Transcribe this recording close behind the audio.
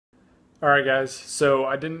Alright guys, so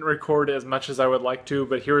I didn't record as much as I would like to,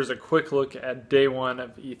 but here's a quick look at day one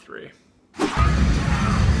of E3.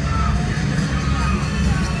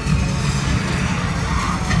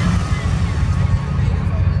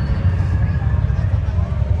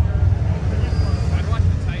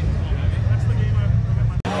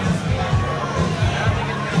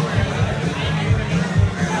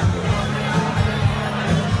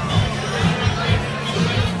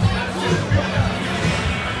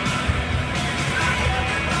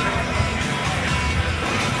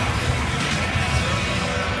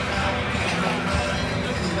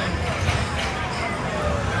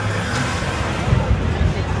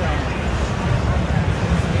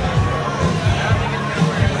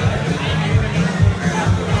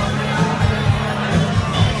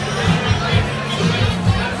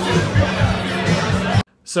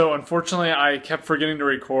 So unfortunately, I kept forgetting to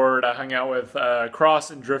record. I hung out with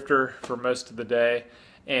Cross and Drifter for most of the day,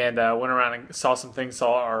 and went around and saw some things.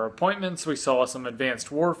 Saw our appointments. We saw some Advanced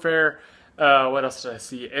Warfare. What else did I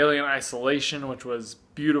see? Alien Isolation, which was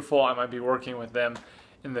beautiful. I might be working with them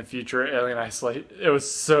in the future. Alien Isolation. It was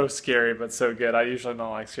so scary, but so good. I usually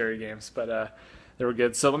don't like scary games, but they were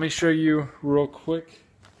good. So let me show you real quick.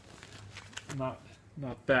 Not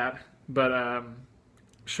that, but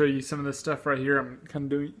show you some of this stuff right here. I'm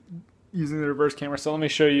kind of using the reverse camera, so let me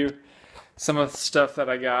show you some of the stuff that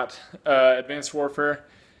I got. Advanced Warfare,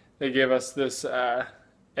 they gave us this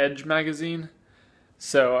Edge magazine,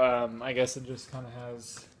 so I guess it just kind of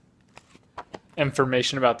has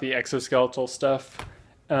information about the exoskeletal stuff.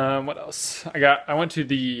 What else? I went to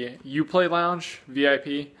the Uplay Lounge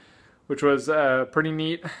VIP, which was pretty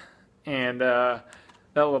neat, and that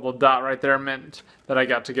little dot right there meant that I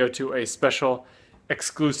got to go to a special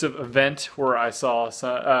exclusive event where I saw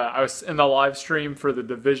I was in the live stream for the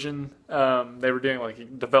Division. They were doing like a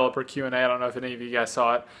developer Q&A. I don't know if any of you guys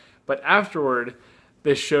saw it, but afterward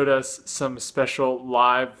they showed us some special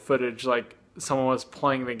live footage, like someone was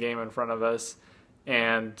playing the game in front of us,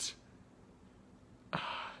 and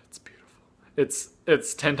it's beautiful.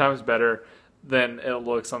 It's 10 times better than it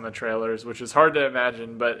looks on the trailers, which is hard to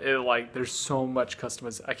imagine, but there's so much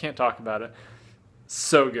customization. I can't talk about it.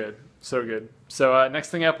 So good. So good. So next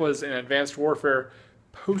thing up was an Advanced Warfare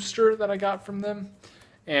poster that I got from them.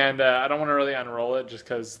 And I don't want to really unroll it just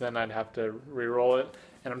because then I'd have to re-roll it.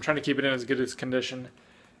 And I'm trying to keep it in as good as condition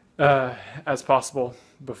as possible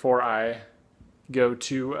before I go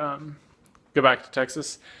back to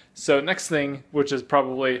Texas. So next thing, which is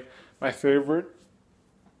probably my favorite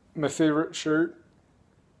shirt,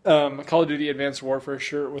 Call of Duty Advanced Warfare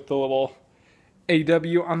shirt with the little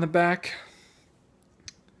AW on the back.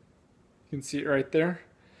 You can see it right there.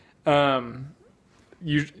 It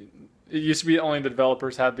used to be only the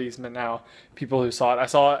developers had these, but now people who saw it. I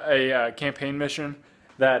saw a campaign mission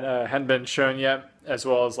that hadn't been shown yet, as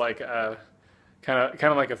well as like kind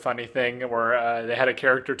of like a funny thing where they had a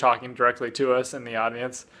character talking directly to us in the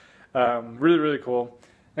audience. Really, really cool.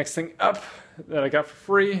 Next thing up that I got for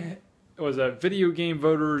free was a Video Game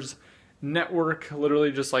Voters Network,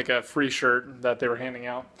 literally just like a free shirt that they were handing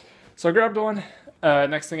out. So I grabbed one.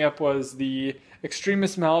 Next thing up was the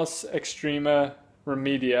Extremis Malice Extrema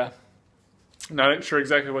Remedia. I'm not sure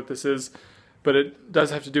exactly what this is, but it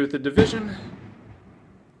does have to do with the Division.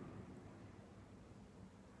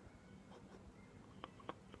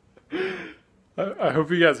 I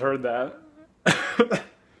hope you guys heard that.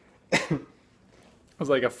 It was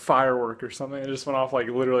like a firework or something. It just went off like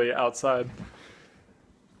literally outside.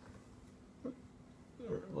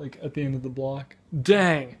 Or like at the end of the block.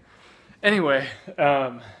 Dang! Anyway,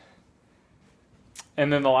 and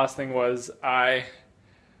then the last thing was not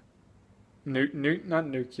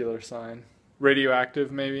nuclear sign,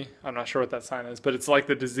 radioactive maybe. I'm not sure what that sign is, but it's like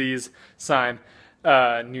the disease sign,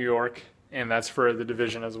 New York, and that's for the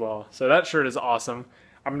Division as well. So that shirt is awesome.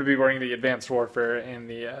 I'm going to be wearing the Advanced Warfare and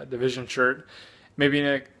the Division shirt. Maybe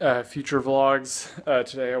in future vlogs.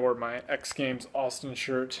 Today I wore my X Games Austin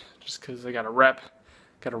shirt just because I got to rep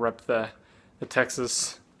the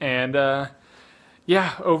Texas. And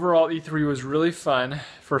yeah, overall E3 was really fun.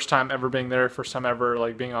 First time ever being there. First time ever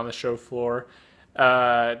like being on the show floor.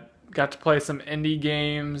 Got to play some indie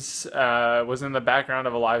games. Was in the background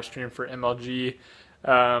of a live stream for MLG.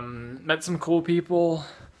 Met some cool people.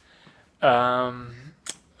 Yeah,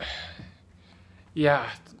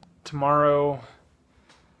 tomorrow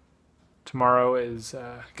is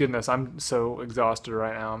goodness. I'm so exhausted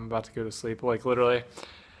right now. I'm about to go to sleep. Like literally.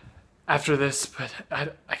 After this, but I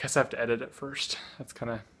guess I have to edit it first. That's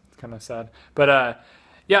kind of sad. But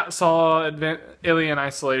yeah, saw Alien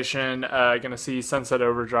Isolation. Gonna see Sunset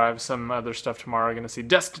Overdrive, some other stuff tomorrow. Gonna see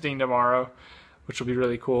Destiny tomorrow. which will be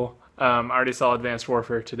really cool. I already saw Advanced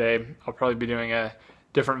Warfare today. I'll probably be doing a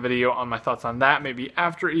different video on my thoughts on that, maybe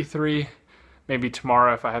after E3, maybe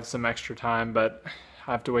tomorrow if I have some extra time, but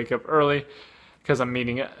I have to wake up early because I'm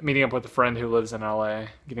meeting up with a friend who lives in LA,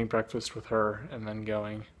 getting breakfast with her, and then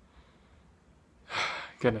going.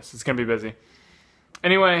 Goodness, it's going to be busy.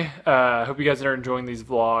 Anyway, I hope you guys are enjoying these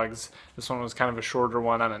vlogs. This one was kind of a shorter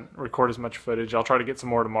one. I didn't record as much footage. I'll try to get some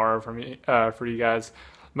more tomorrow for you guys.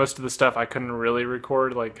 Most of the stuff I couldn't really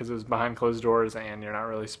record, like, because it was behind closed doors and you're not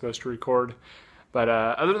really supposed to record. But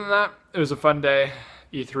other than that, it was a fun day.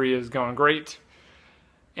 E3 is going great.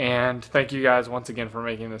 And thank you guys once again for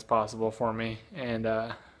making this possible for me. And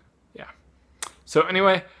yeah. So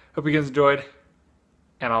anyway, hope you guys enjoyed.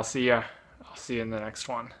 And I'll see you in the next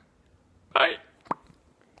one. Bye.